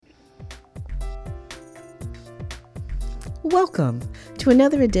Welcome to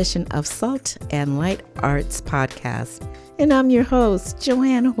another edition of Salt and Light Arts Podcast. And I'm your host,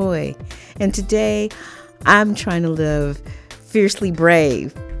 Joanne Hoy. And today I'm trying to live fiercely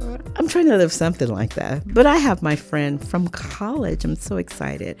brave. I'm trying to live something like that. But I have my friend from college. I'm so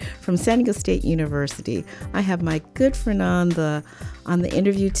excited. From San Diego State University. I have my good friend on the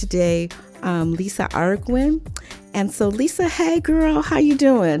interview today, Lisa Arguin. And so Lisa, hey girl, how you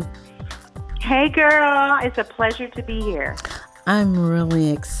doing? Hey girl, it's a pleasure to be here. I'm really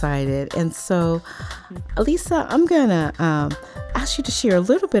excited. And so, Lisa, I'm going to ask you to share a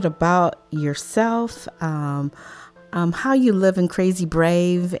little bit about yourself, how you live in Crazy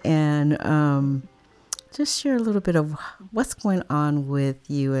Brave, and just share a little bit of what's going on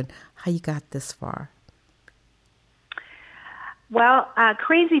with you and how you got this far. Well,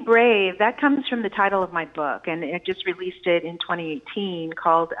 Crazy Brave, that comes from the title of my book, and I just released it in 2018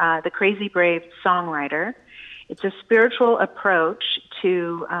 called The Crazy Brave Songwriter. It's a spiritual approach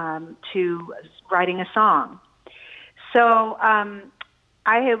to writing a song. So I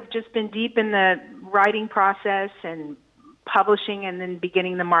have just been deep in the writing process and publishing and then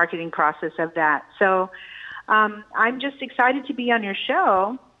beginning the marketing process of that. So I'm just excited to be on your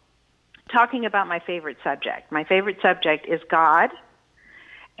show talking about my favorite subject. My favorite subject is God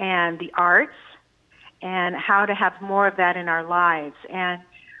and the arts and how to have more of that in our lives. And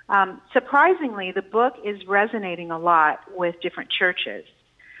surprisingly, the book is resonating a lot with different churches.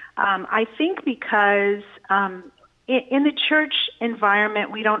 I think because in the church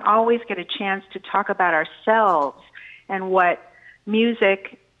environment, we don't always get a chance to talk about ourselves and what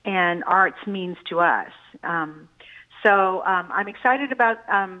music and arts means to us. So I'm excited about,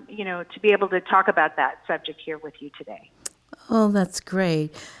 to be able to talk about that subject here with you today. Oh, that's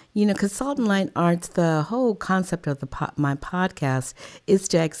great. Because Salt and Light Arts, the whole concept of my podcast is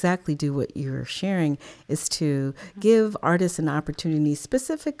to exactly do what you're sharing, is to give artists an opportunity,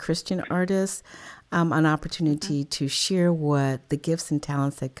 specific Christian artists, an opportunity to share what the gifts and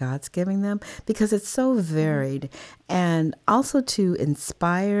talents that God's giving them, because it's so varied, and also to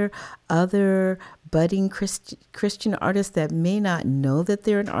inspire other budding Christian artists that may not know that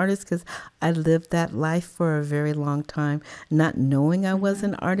they're an artist, because I lived that life for a very long time, not knowing I was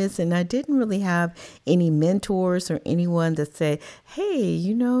an artist, and I didn't really have any mentors or anyone to say, hey,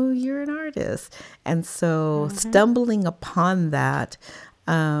 you're an artist. And so stumbling upon that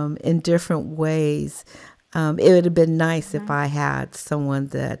in different ways, it would have been nice if I had someone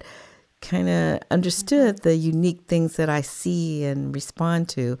that kind of understood the unique things that I see and respond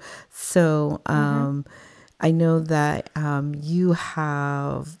to. So I know that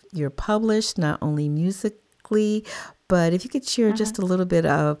you're published not only musically, but if you could share just a little bit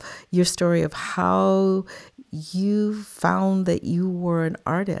of your story of how you found that you were an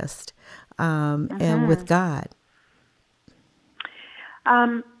artist and with God.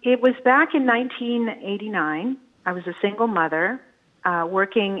 It was back in 1989. I was a single mother,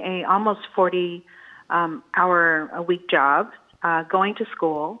 working a almost 40-hour-a-week job, going to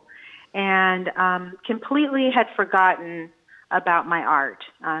school, and completely had forgotten about my art.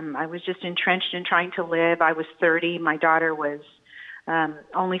 I was just entrenched in trying to live. I was 30. My daughter was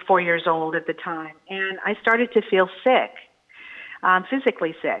only 4 years old at the time, and I started to feel sick,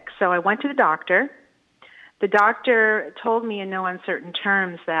 physically sick. So I went to the doctor. The doctor told me in no uncertain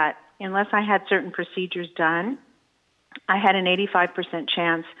terms that unless I had certain procedures done, I had an 85%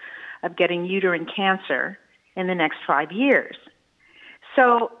 chance of getting uterine cancer in the next 5 years.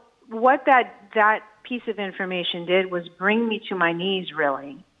 So what that piece of information did was bring me to my knees,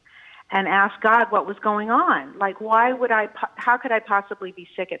 really, and ask God what was going on. Like, how could I possibly be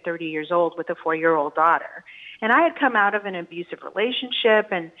sick at 30 years old with a 4-year-old daughter? And I had come out of an abusive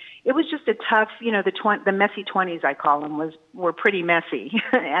relationship, and it was just a tough, the messy 20s, I call them, were pretty messy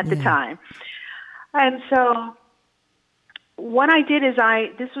at the time. And so what I did is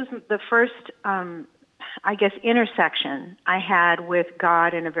this was the first, intersection I had with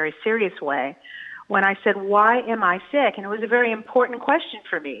God in a very serious way, when I said, why am I sick? And it was a very important question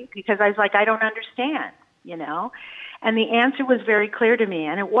for me, because I was like, I don't understand, And the answer was very clear to me.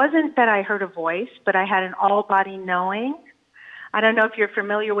 And it wasn't that I heard a voice, but I had an all-body knowing. I don't know if you're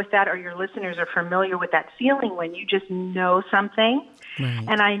familiar with that, or your listeners are familiar with that feeling when you just know something. Right.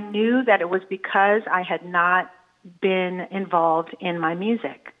 And I knew that it was because I had not been involved in my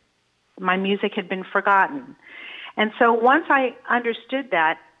music. My music had been forgotten. And so once I understood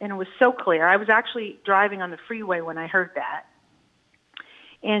that, and it was so clear, I was actually driving on the freeway when I heard that.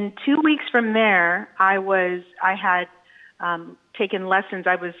 In 2 weeks from there, I had taken lessons.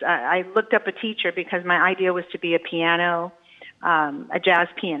 I looked up a teacher because my idea was to be a jazz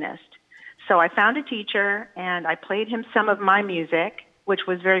pianist. So I found a teacher, and I played him some of my music, which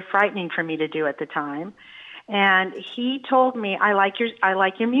was very frightening for me to do at the time. And he told me, I like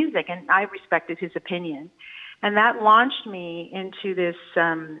your music, and I respected his opinion. And that launched me into this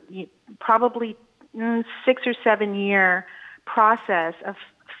probably 6 or 7 year process of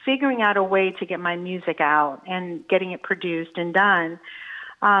figuring out a way to get my music out and getting it produced and done.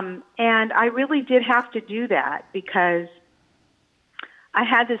 And I really did have to do that because I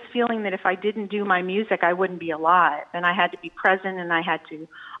had this feeling that if I didn't do my music, I wouldn't be alive. And I had to be present, and I had to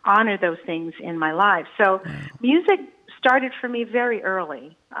honor those things in my life. So music started for me very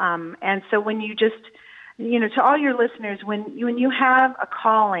early. And so when you just, to all your listeners, when you have a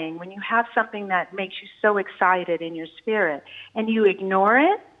calling, when you have something that makes you so excited in your spirit and you ignore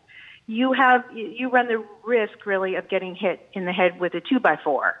it, you run the risk really of getting hit in the head with a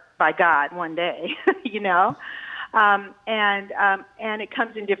 2x4 by God one day, and it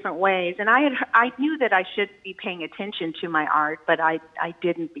comes in different ways. And I knew that I should be paying attention to my art, but I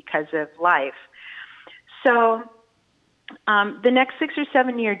didn't because of life. So the next 6 or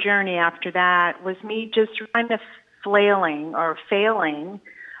 7 year journey after that was me just kind of failing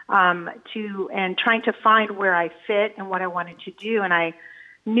and trying to find where I fit and what I wanted to do. And I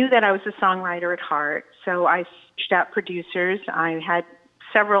knew that I was a songwriter at heart, so I searched out producers. I had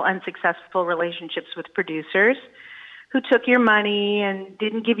several unsuccessful relationships with producers who took your money and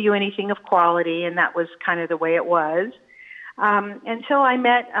didn't give you anything of quality, and that was kind of the way it was, until I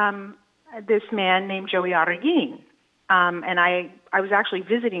met this man named Joey Arreguin. And I was actually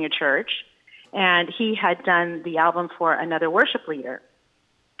visiting a church, and he had done the album for another worship leader.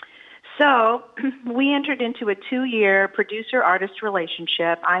 So we entered into a 2-year producer-artist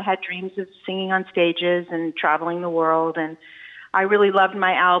relationship. I had dreams of singing on stages and traveling the world, and I really loved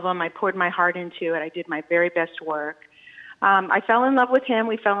my album. I poured my heart into it. I did my very best work. I fell in love with him.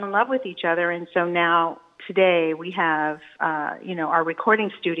 We fell in love with each other, and so now today we have, our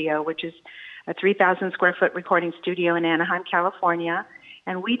recording studio, which is a 3,000 square foot recording studio in Anaheim, California,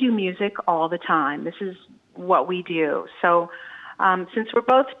 and we do music all the time. This is what we do. So since we're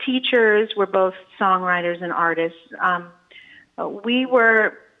both teachers, we're both songwriters and artists, we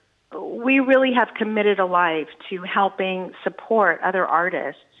really have committed a life to helping support other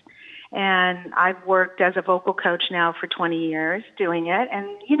artists. And I've worked as a vocal coach now for 20 years doing it. And,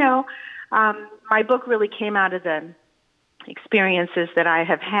 my book really came out of the experiences that I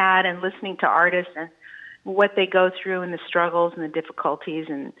have had and listening to artists and what they go through and the struggles and the difficulties.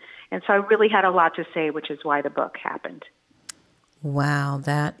 And so I really had a lot to say, which is why the book happened. Wow,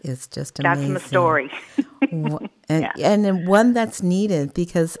 that is just amazing. That's my story. And then one that's needed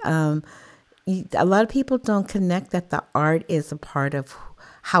because a lot of people don't connect that the art is a part of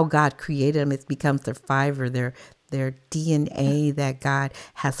how God created them. It becomes their fiber, their DNA that God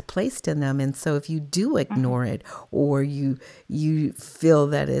has placed in them. And so if you do ignore it or you feel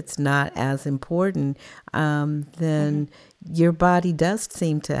that it's not as important, then your body does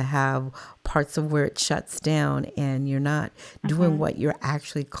seem to have parts of where it shuts down and you're not doing what you're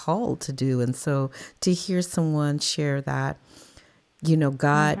actually called to do. And so to hear someone share that,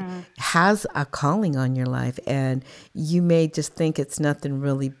 God has a calling on your life, and you may just think it's nothing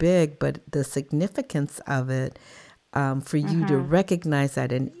really big, but the significance of it, for you to recognize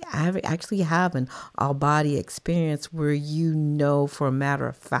that and actually have an all-body experience where for a matter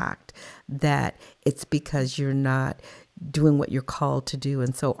of fact that it's because you're not doing what you're called to do.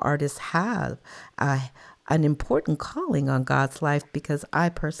 And so artists have an important calling on God's life, because I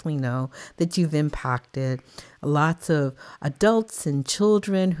personally know that you've impacted lots of adults and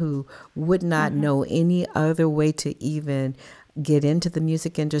children who would not know any other way to even get into the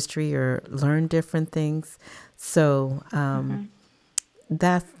music industry or learn different things. So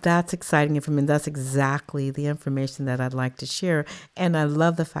that's exciting information. That's exactly the information that I'd like to share. And I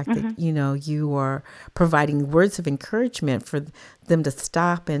love the fact that, you are providing words of encouragement for them to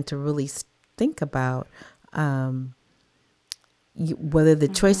stop and to really think about whether the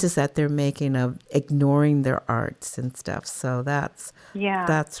choices that they're making of ignoring their arts and stuff. So that's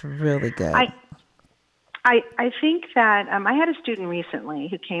really good. I think that I had a student recently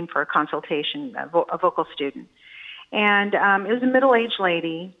who came for a consultation, a vocal student, and it was a middle-aged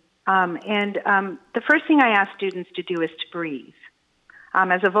lady. The first thing I ask students to do is to breathe.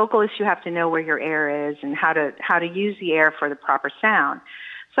 As a vocalist, you have to know where your air is and how to use the air for the proper sound.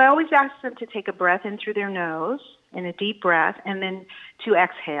 So I always ask them to take a breath in through their nose, in a deep breath, and then to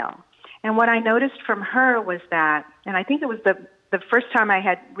exhale. And what I noticed from her was that, and I think it was the first time I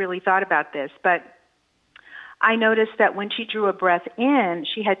had really thought about this, but I noticed that when she drew a breath in,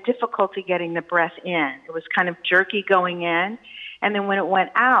 she had difficulty getting the breath in. It was kind of jerky going in, and then when it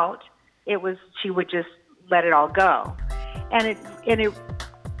went out, she would just let it all go. And it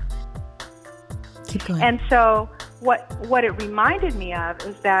Keep going. And so what it reminded me of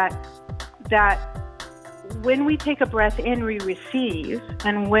is that when we take a breath in, we receive,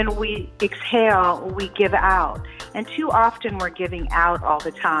 and when we exhale, we give out. And too often we're giving out all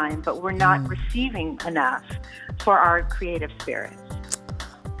the time, but we're not receiving enough for our creative spirits.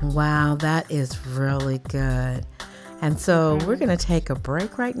 Wow, that is really good. And so we're going to take a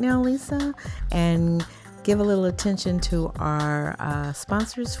break right now, Lisa, and give a little attention to our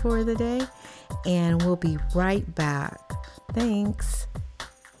sponsors for the day, and we'll be right back. Thanks.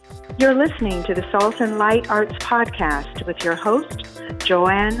 You're listening to the Salt and Light Arts Podcast with your host,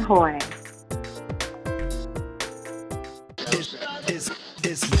 Joanne Hoy.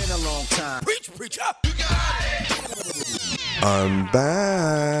 It's been a long time. Preach up. You got it. I'm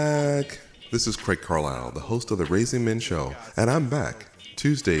back. This is Craig Carlisle, the host of the Raising Men Show, and I'm back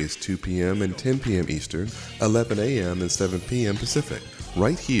Tuesdays, 2 p.m. and 10 p.m. Eastern, 11 a.m. and 7 p.m. Pacific,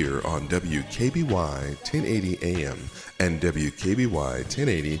 right here on WKBY 1080 AM and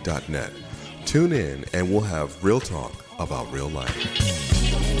WKBY1080.net. Tune in and we'll have real talk about real life.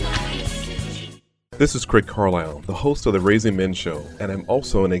 This is Craig Carlisle, the host of the Raising Men Show, and I'm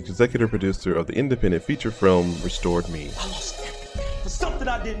also an executive producer of the independent feature film Restored Me. I lost everything for something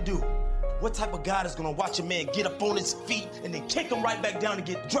I didn't do. What type of God is going to watch a man get up on his feet and then kick him right back down and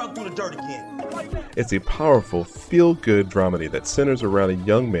get drugged through the dirt again? It's a powerful, feel-good dramedy that centers around a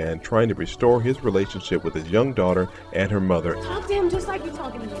young man trying to restore his relationship with his young daughter and her mother. Talk to him just like you're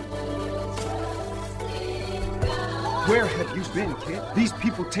talking to me. Where have you been, kid? These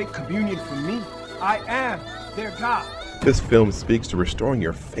people take communion from me. I am their God. This film speaks to restoring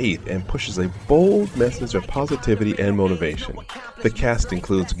your faith and pushes a bold message of positivity and motivation. The cast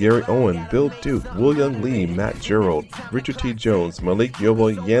includes Gary Owen, Bill Duke, William Lee, Matt Gerald, Richard T. Jones, Malik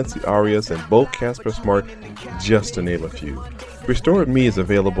Yoba, Yancey Arias, and Bo Casper Smart, just to name a few. Restored Me is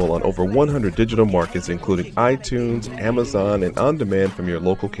available on over 100 digital markets, including iTunes, Amazon, and on demand from your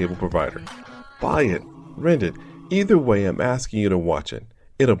local cable provider. Buy it, rent it. Either way, I'm asking you to watch it.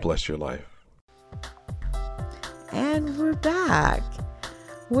 It'll bless your life. And we're back.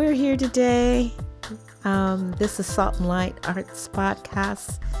 We're here today. This is Salt and Light Arts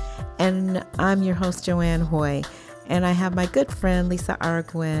Podcast, and I'm your host, Joanne Hoy. And I have my good friend, Lisa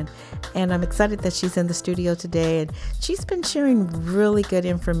Arreguin, and I'm excited that she's in the studio today. And she's been sharing really good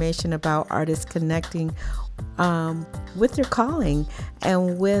information about artists connecting with their calling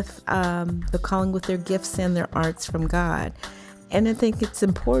and with the calling with their gifts and their arts from God. And I think it's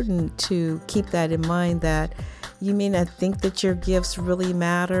important to keep that in mind, that you may not think that your gifts really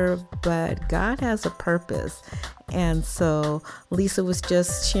matter, but God has a purpose. And so Lisa was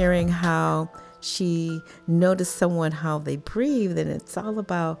just sharing how she noticed someone, how they breathed, and it's all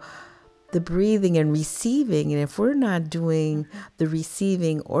about the breathing and receiving. And if we're not doing the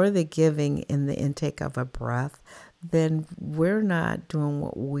receiving or the giving in the intake of a breath, then we're not doing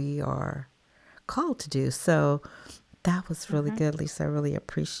what we are called to do. So that was really good, Lisa. I really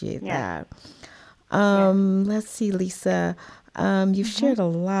appreciate that. Let's see, Lisa. You've shared a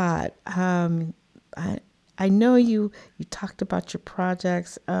lot. I know you talked about your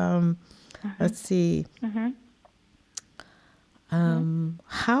projects. Let's see. How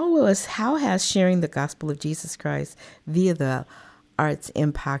has sharing the gospel of Jesus Christ via the arts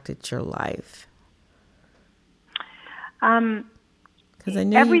impacted your life? Because I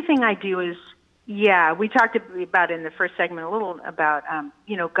know everything I do is, we talked about in the first segment a little about,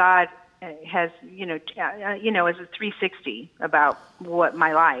 God has, as a 360 about what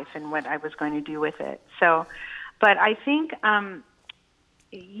my life and what I was going to do with it. So, but I think,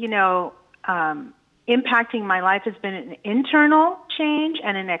 impacting my life has been an internal change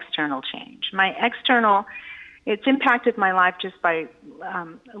and an external change. My external, it's impacted my life just by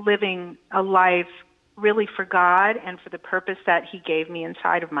living a life really for God and for the purpose that He gave me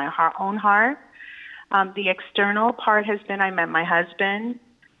inside of my own heart. The external part has been I met my husband.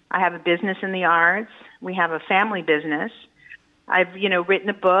 I have a business in the arts. We have a family business. I've, written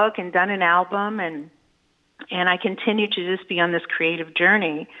a book and done an album, and I continue to just be on this creative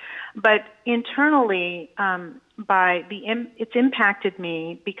journey. But internally, it's impacted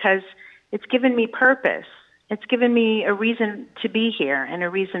me because it's given me purpose. It's given me a reason to be here and a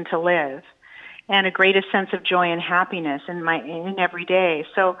reason to live, and a greatest sense of joy and happiness in every day.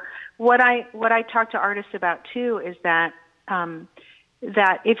 So what I talk to artists about too is that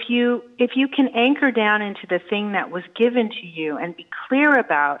that if you can anchor down into the thing that was given to you and be clear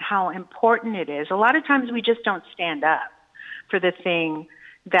about how important it is. A lot of times we just don't stand up for the thing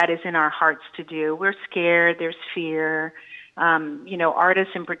that is in our hearts to do. We're scared, there's fear,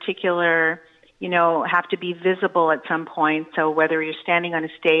 Artists in particular, have to be visible at some point. So whether you're standing on a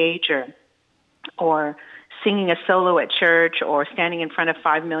stage or singing a solo at church or standing in front of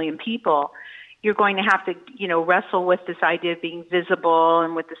 5 million people, you're going to have to, wrestle with this idea of being visible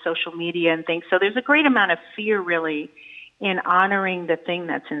and with the social media and things. So there's a great amount of fear, really, in honoring the thing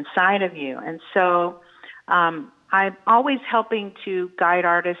that's inside of you. And so I'm always helping to guide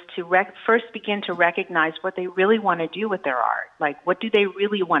artists to first begin to recognize what they really want to do with their art. Like, what do they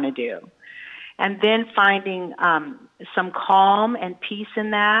really want to do? And then finding some calm and peace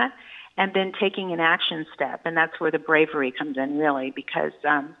in that, and then taking an action step. And that's where the bravery comes in, really, because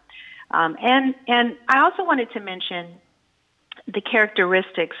and I also wanted to mention the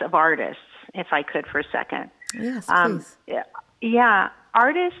characteristics of artists, if I could, for a second. Yes, please. Yeah,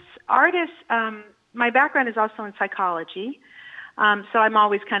 artists. My background is also in psychology, so I'm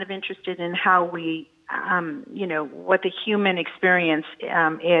always kind of interested in how we, what the human experience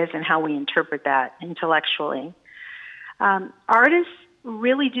is and how we interpret that intellectually. Artists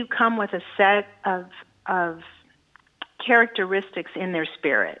really do come with a set of characteristics in their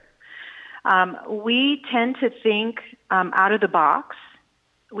spirit. We tend to think out of the box.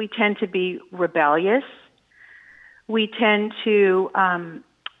 We tend to be rebellious. We tend to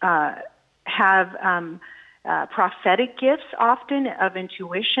have prophetic gifts, often of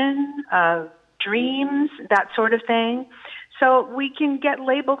intuition, of dreams, that sort of thing. So we can get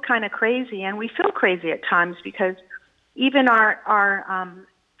labeled kind of crazy, and we feel crazy at times because even our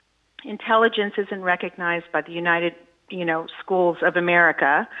intelligence isn't recognized by the United, Schools of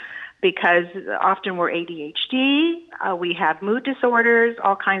America, because often we're ADHD, we have mood disorders,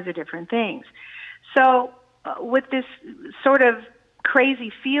 all kinds of different things. So with this sort of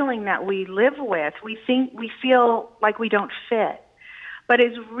crazy feeling that we live with, we feel like we don't fit. But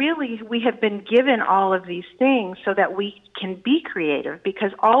it's really, we have been given all of these things so that we can be creative,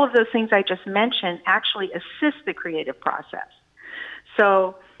 because all of those things I just mentioned actually assist the creative process.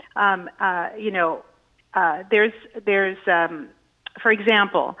 So, there's for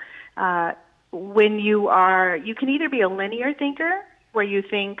example, when you can either be a linear thinker, where you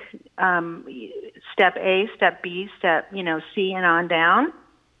think step A, step B, step C, and on down.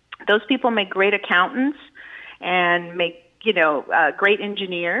 Those people make great accountants and make great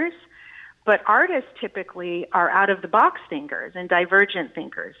engineers. But artists typically are out of the box thinkers and divergent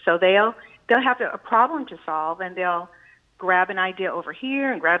thinkers. So they'll have a problem to solve, and they'll grab an idea over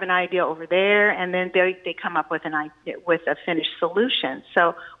here and grab an idea over there, and then they come up with a finished solution.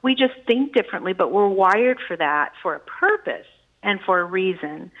 So we just think differently, but we're wired for that, for a purpose and for a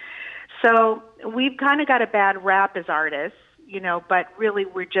reason. So we've kind of got a bad rap as artists, but really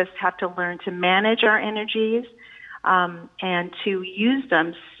we just have to learn to manage our energies and to use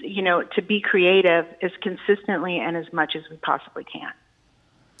them, to be creative as consistently and as much as we possibly can.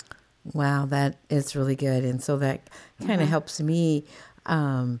 Wow, that is really good. And so that kind of helps me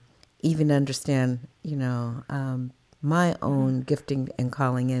even understand, my own gifting and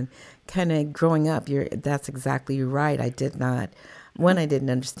calling, and kind of growing up. That's exactly right. I didn't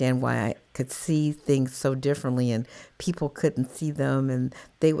understand why I could see things so differently and people couldn't see them, and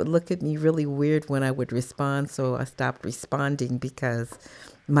they would look at me really weird when I would respond. So I stopped responding because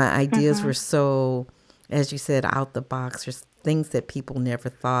my ideas were so, as you said, out the box, or things that people never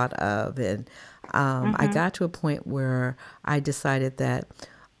thought of. And I got to a point where I decided that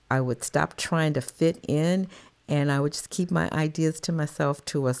I would stop trying to fit in, and I would just keep my ideas to myself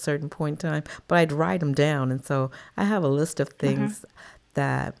to a certain point in time, but I'd write them down. And so I have a list of things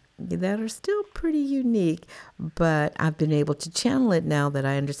that are still pretty unique, but I've been able to channel it now that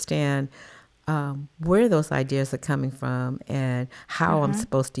I understand where those ideas are coming from and how I'm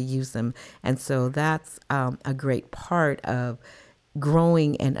supposed to use them. And so that's a great part of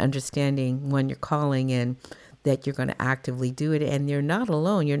growing and understanding when you're calling, and that you're going to actively do it. And you're not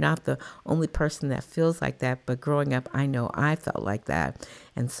alone. You're not the only person that feels like that. But growing up, I know I felt like that.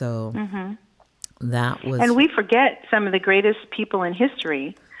 And so that was... And we forget some of the greatest people in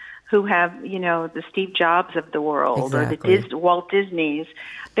history who have, the Steve Jobs of the world, or the Walt Disneys.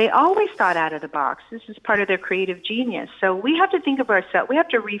 They always thought out of the box. This is part of their creative genius. So we have to think of ourselves. We have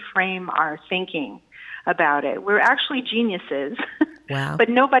to reframe our thinking about it. We're actually geniuses. Wow. But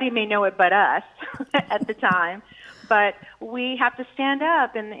nobody may know it but us at the time. But we have to stand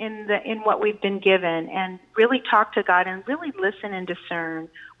up in what we've been given, and really talk to God, and really listen and discern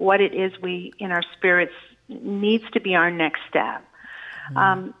what it is we, in our spirits, needs to be our next step.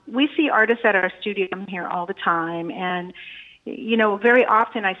 We see artists at our studio come here all the time, and very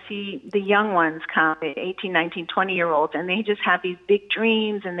often I see the young ones come, 18, 19, 20-year-olds, and they just have these big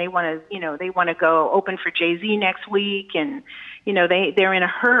dreams, and they want to go open for Jay-Z next week, and, they're in a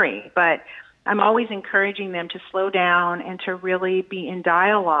hurry. But I'm always encouraging them to slow down and to really be in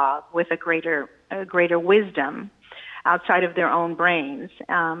dialogue with a greater wisdom outside of their own brains,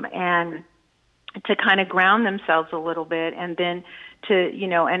 and to kind of ground themselves a little bit, and then to,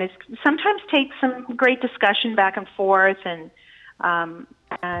 and it sometimes takes some great discussion back and forth, and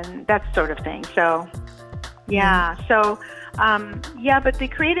that sort of thing. So, but the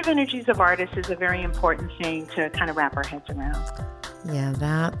creative energies of artists is a very important thing to kind of wrap our heads around. Yeah,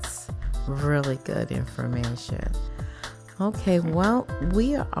 that's really good information. Okay, well,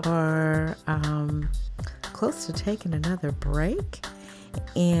 we are close to taking another break.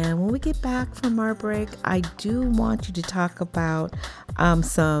 And when we get back from our break, I do want you to talk about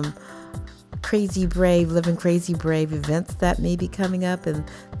some Living Crazy Brave events that may be coming up, and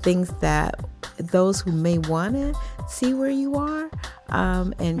things that those who may want to see where you are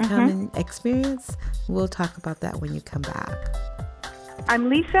and come and experience. We'll talk about that when you come back. I'm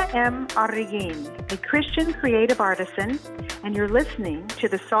Lisa M. Arriguin, a Christian creative artisan, and you're listening to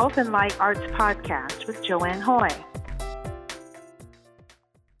the Salt and Light Arts Podcast with Joanne Hoy.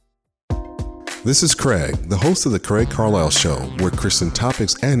 This is Craig, the host of The Craig Carlisle Show, where Christian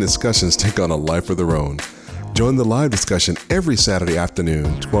topics and discussions take on a life of their own. Join the live discussion every Saturday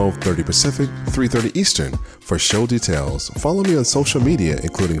afternoon, 12:30 Pacific, 3:30 Eastern. For show details, follow me on social media,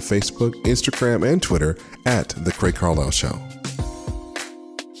 including Facebook, Instagram, and Twitter at The Craig Carlisle Show.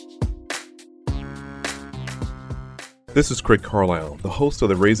 This is Craig Carlisle, the host of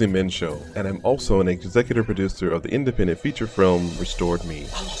the Raising Men Show, and I'm also an executive producer of the independent feature film Restored Me.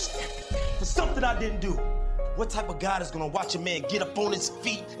 I lost everything for something I didn't do. What type of God is going to watch a man get up on his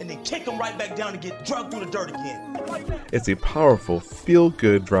feet and then kick him right back down and get drugged through the dirt again? It's a powerful,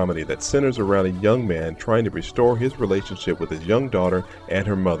 feel-good dramedy that centers around a young man trying to restore his relationship with his young daughter and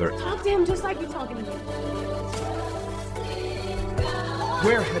her mother. Talk to him just like you're talking to me.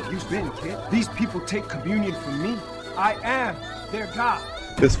 Where have you been, kid? These people take communion from me. I am their God.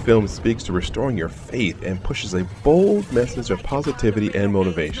 This film speaks to restoring your faith and pushes a bold message of positivity and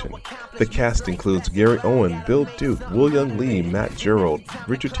motivation. The cast includes Gary Owen, Bill Duke, Will Young Lee, Matt Gerald,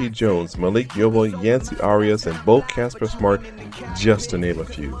 Richard T. Jones, Malik Yoba, Yancey Arias, and Bo Casper Smart, just to name a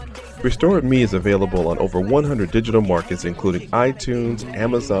few. Restored Me is available on over 100 digital markets, including iTunes,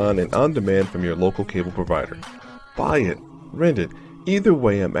 Amazon, and on demand from your local cable provider. Buy it, rent it. Either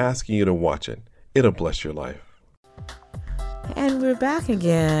way, I'm asking you to watch it. It'll bless your life. And we're back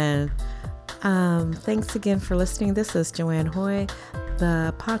again. Thanks again for listening. This is Joanne Hoy,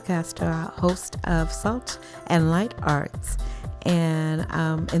 the podcast host of Salt and Light Arts. And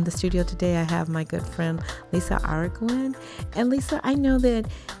in the studio today, I have my good friend, Lisa Arriguin. And Lisa, I know that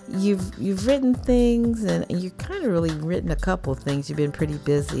you've written things, and you've kind of really written a couple things. You've been pretty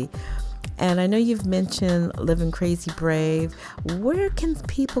busy. And I know you've mentioned Living Crazy Brave. Where can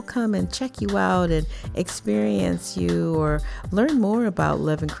people come and check you out and experience you or learn more about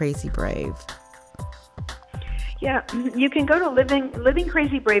Living Crazy Brave? Yeah, you can go to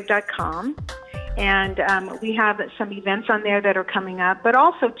livingcrazybrave.com, and we have some events on there that are coming up. But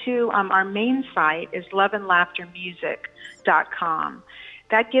also, too, our main site is loveandlaughtermusic.com.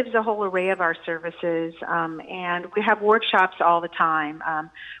 That gives a whole array of our services, and we have workshops all the time.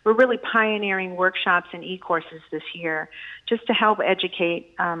 We're really pioneering workshops and e-courses this year just to help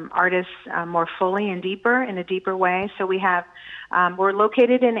educate artists more fully and in a deeper way. So we have, we're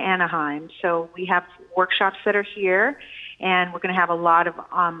located in Anaheim, so we have workshops that are here, and we're going to have a lot of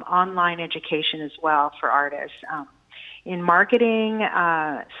online education as well for artists in marketing,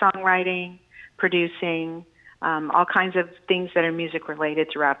 songwriting, producing, all kinds of things that are music related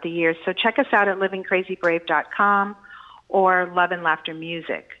throughout the year. So check us out at livingcrazybrave.com or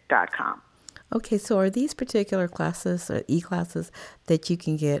loveandlaughtermusic.com. Okay, so are these particular classes or e-classes that you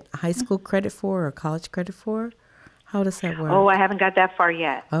can get high school credit for or college credit for? How does that work? Oh, I haven't got that far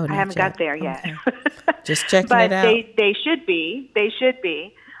yet. Oh, I haven't got there yet. Okay. Just checking but it out. They should be. They should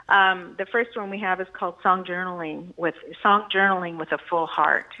be. The first one we have is called Song Journaling with a Full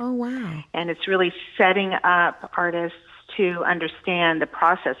Heart. Oh, wow. And it's really setting up artists to understand the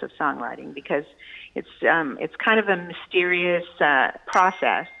process of songwriting, because it's kind of a mysterious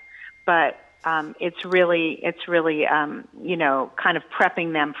process, but it's really kind of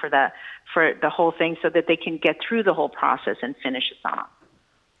prepping them for the whole thing so that they can get through the whole process and finish a song.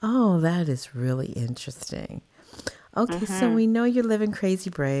 Oh, that is really interesting. Okay, so we know you're Living Crazy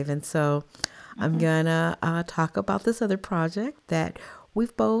Brave, and so I'm going to talk about this other project that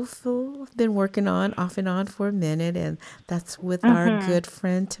we've both been working on off and on for a minute, and that's with our good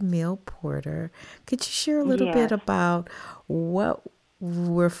friend Tamil Porter. Could you share a little bit about what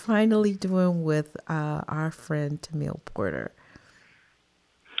we're finally doing with our friend Tamil Porter?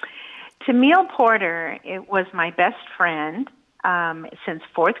 Tamil Porter, it was my best friend since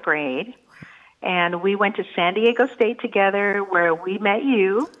fourth grade. And we went to San Diego State together, where we met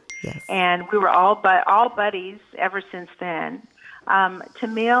you. Yes. And we were all buddies ever since then.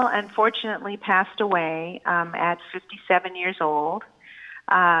 Tamil unfortunately passed away at 57 years old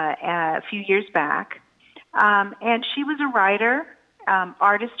a few years back. And she was a writer,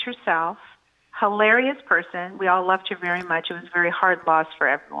 artist herself, hilarious person. We all loved her very much. It was a very hard loss for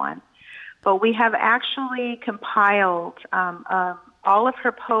everyone. But we have actually compiled all of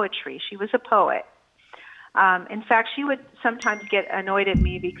her poetry. She was a poet. In fact, she would sometimes get annoyed at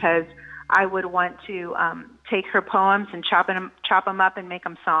me because I would want to take her poems and chop them up and make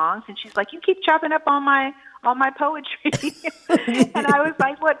them songs. And she's like, "You keep chopping up all my poetry." And I was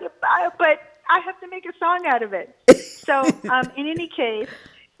like, "What? But I have to make a song out of it." So, in any case,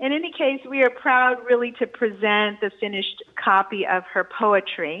 we are proud really to present the finished copy of her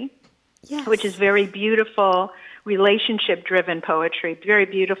poetry. Yes. Which is very beautiful, relationship-driven poetry, very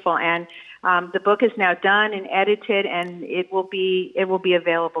beautiful. And the book is now done and edited, and it will be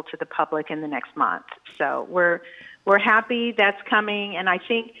available to the public in the next month. So we're happy that's coming, and I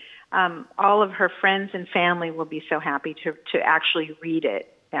think all of her friends and family will be so happy to actually read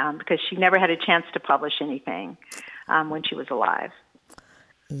it because she never had a chance to publish anything when she was alive.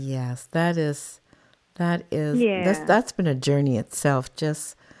 Yes, that's been a journey itself.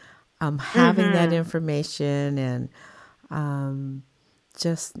 Just having that information and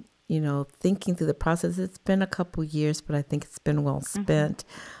just, thinking through the process. It's been a couple years, but I think it's been well spent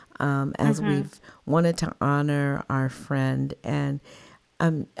as we've wanted to honor our friend and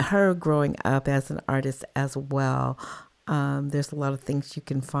her growing up as an artist as well. There's a lot of things you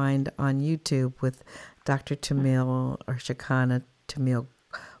can find on YouTube with Dr. Tamil or Shekinah Tamil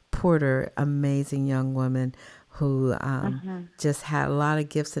Porter, amazing young woman who just had a lot of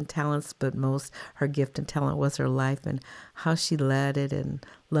gifts and talents, but her gift and talent was her life and how she led it and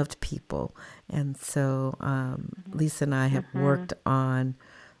loved people. And so Lisa and I have worked on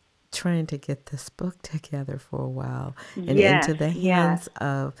trying to get this book together for a while and into the hands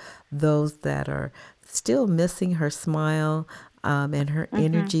of those that are still missing her smile and her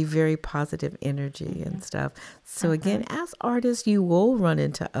energy, very positive energy and stuff. So again, as artists, you will run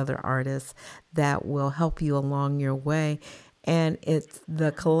into other artists that will help you along your way. And it's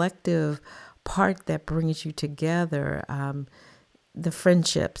the collective part that brings you together, the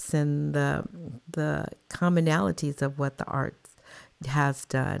friendships and the commonalities of what the arts has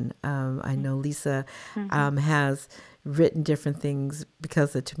done. I know Lisa has written different things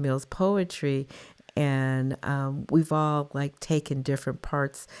because of Tamil's poetry, and we've all taken different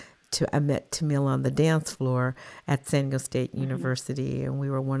parts. I met Tamil on the dance floor at San Diego State University, and we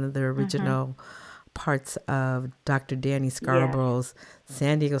were one of the original parts of Dr. Danny Scarborough's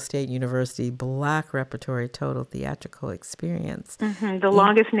San Diego State University Black Repertory Total Theatrical Experience. The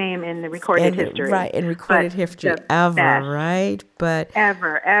longest name in the recorded history. Right, in recorded history ever, best. Right? But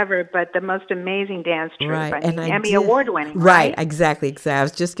ever, but the most amazing dance troupe. Right, and Emmy Award winning. Right, exactly. I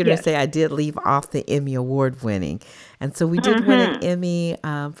was just going to say I did leave off the Emmy Award winning. And so we did win an Emmy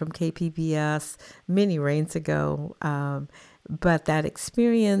from KPBS many reigns ago. But that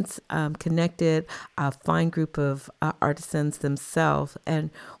experience connected a fine group of artisans themselves, and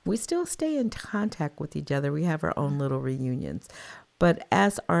we still stay in contact with each other. We have our own little reunions. But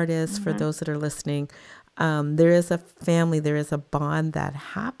as artists, for those that are listening, there is a family, there is a bond that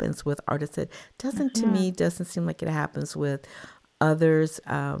happens with artists. It doesn't seem like it happens with others.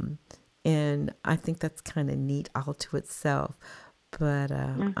 And I think that's kind of neat all to itself. But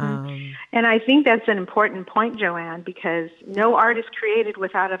and I think that's an important point, Joanne, because no art is created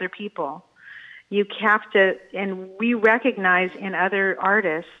without other people. You have to, and we recognize in other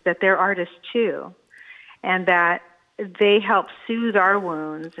artists that they're artists too, and that they help soothe our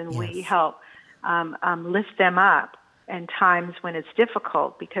wounds, and we help lift them up in times when it's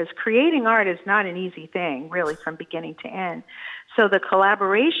difficult, because creating art is not an easy thing, really, from beginning to end. So the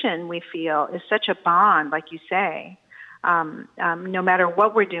collaboration, we feel, is such a bond, like you say, no matter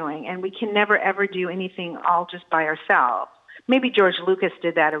what we're doing. And we can never, ever do anything all just by ourselves. Maybe George Lucas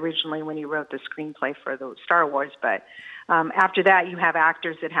did that originally when he wrote the screenplay for the Star Wars, but after that, you have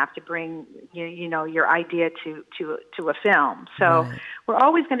actors that have to bring, your idea to a film. So we're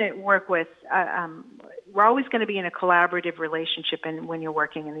always going to work with, we're always going to be in a collaborative relationship when you're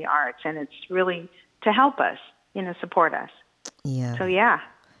working in the arts, and it's really to help us, support us. Yeah. So yeah.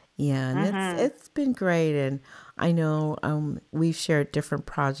 Yeah, and it's been great, and I know we've shared different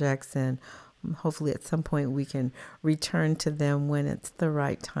projects, and hopefully at some point we can return to them when it's the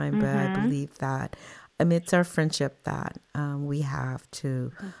right time. But I believe that it's our friendship that we have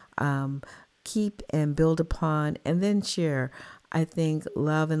to keep and build upon, and then share. I think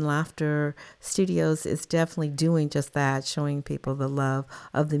Love and Laughter Studios is definitely doing just that, showing people the love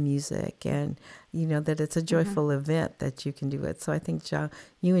of the music, and that it's a joyful event that you can do it. So I think, John,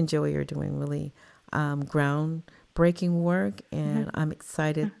 you and Joey are doing really groundbreaking work, and I'm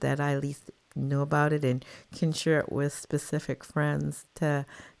excited that I at least know about it and can share it with specific friends to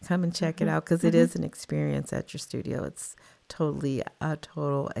come and check it out, because it is an experience at your studio. It's totally a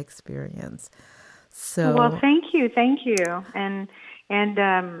total experience. So well, thank you, and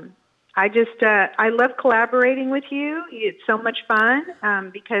I just I love collaborating with you. It's so much fun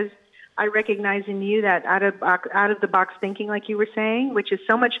because I recognize in you that out of the box thinking, like you were saying, which is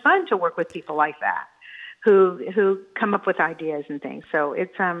so much fun to work with people like that, who come up with ideas and things. So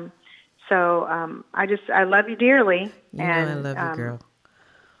it's I love you dearly. I love you, girl.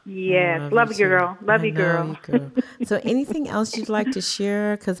 Yes, love you, girl. Love you, girl. So anything else you'd like to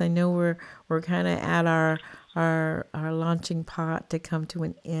share? Because I know we're kind of at our launching pod to come to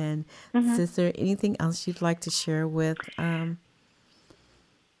an end. So is there anything else you'd like to share with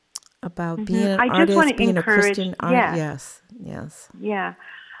about being an artist, being a Christian artist? Yes. Yeah.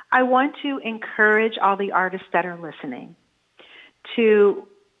 I want to encourage all the artists that are listening to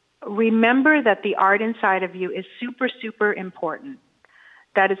remember that the art inside of you is super, super important.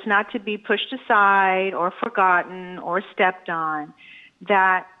 That it's not to be pushed aside or forgotten or stepped on,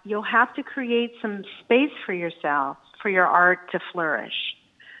 that you'll have to create some space for yourself, for your art to flourish.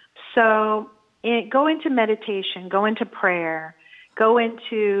 So go into meditation, go into prayer, go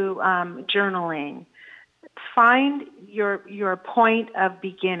into journaling. Find your point of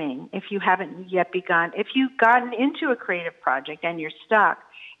beginning if you haven't yet begun. If you've gotten into a creative project and you're stuck,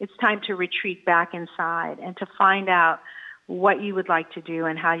 it's time to retreat back inside and to find out what you would like to do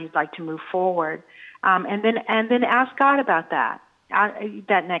and how you'd like to move forward, and then ask God about that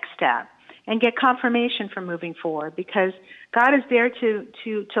next step, and get confirmation for moving forward, because God is there to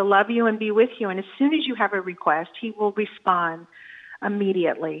love you and be with you. And as soon as you have a request, He will respond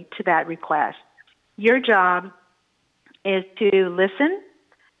immediately to that request. Your job is to listen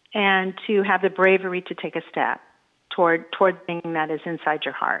and to have the bravery to take a step toward the thing that is inside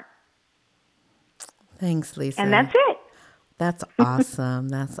your heart. Thanks, Lisa. And that's it. That's awesome.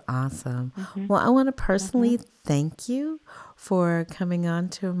 That's awesome. Well, I want to personally thank you for coming on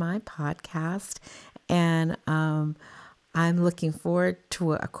to my podcast. And I'm looking forward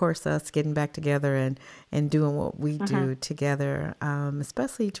to, of course, us getting back together and doing what we do together,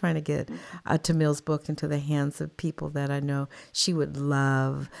 especially trying to get Tamil's book into the hands of people that I know she would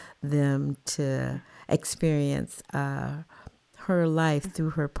love them to experience her life through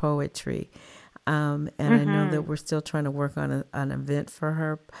her poetry. And I know that we're still trying to work on an event for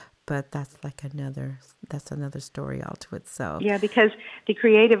her, but that's another story all to itself. Yeah, because the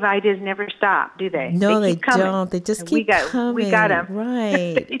creative ideas never stop, do they? No, they don't. They just keep coming. We got them.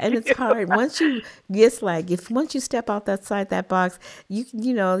 Right. And it's hard. Once you step out that box,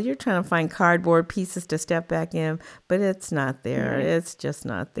 you're trying to find cardboard pieces to step back in, but it's not there. It's just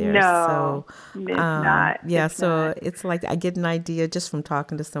not there. No, it's not. Yeah, it's like I get an idea just from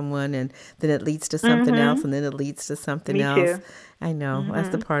talking to someone, and then it leads to something else, and then it leads to something else. Me too. I know. That's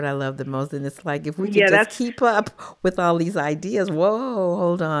the part I love the most. And it's like, if we could just keep up with all these ideas, whoa,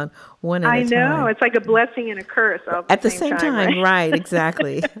 hold on, one at a time. I know. It's like a blessing and a curse all at the same time. Right,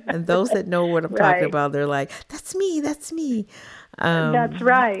 exactly. And those that know what I'm talking about, they're like, that's me. That's right.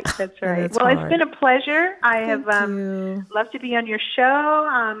 That's right. Well, it's been a pleasure. I have loved to be on your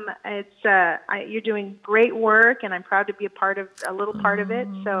show. You're doing great work, and I'm proud to be a little part of it.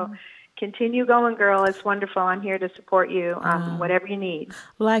 So continue going, girl. It's wonderful. I'm here to support you, whatever you need.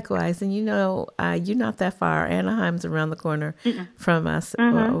 Likewise. And you're not that far. Anaheim's around the corner from us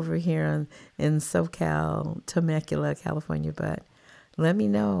over here in SoCal, Temecula, California. But let me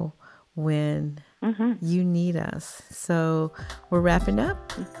know when you need us. So we're wrapping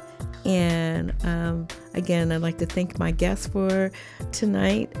up. And again, I'd like to thank my guest for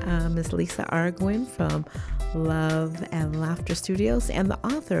tonight, Ms. Lisa Argwin from Love and Laughter Studios, and the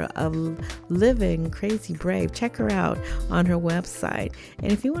author of Living Crazy Brave. Check her out on her website.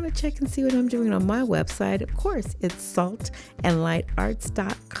 And if you want to check and see what I'm doing on my website, of course, it's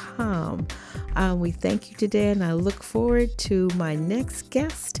saltandlightarts.com. We thank you today, and I look forward to my next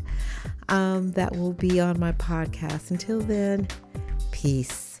guest that will be on my podcast. Until then,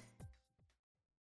 peace.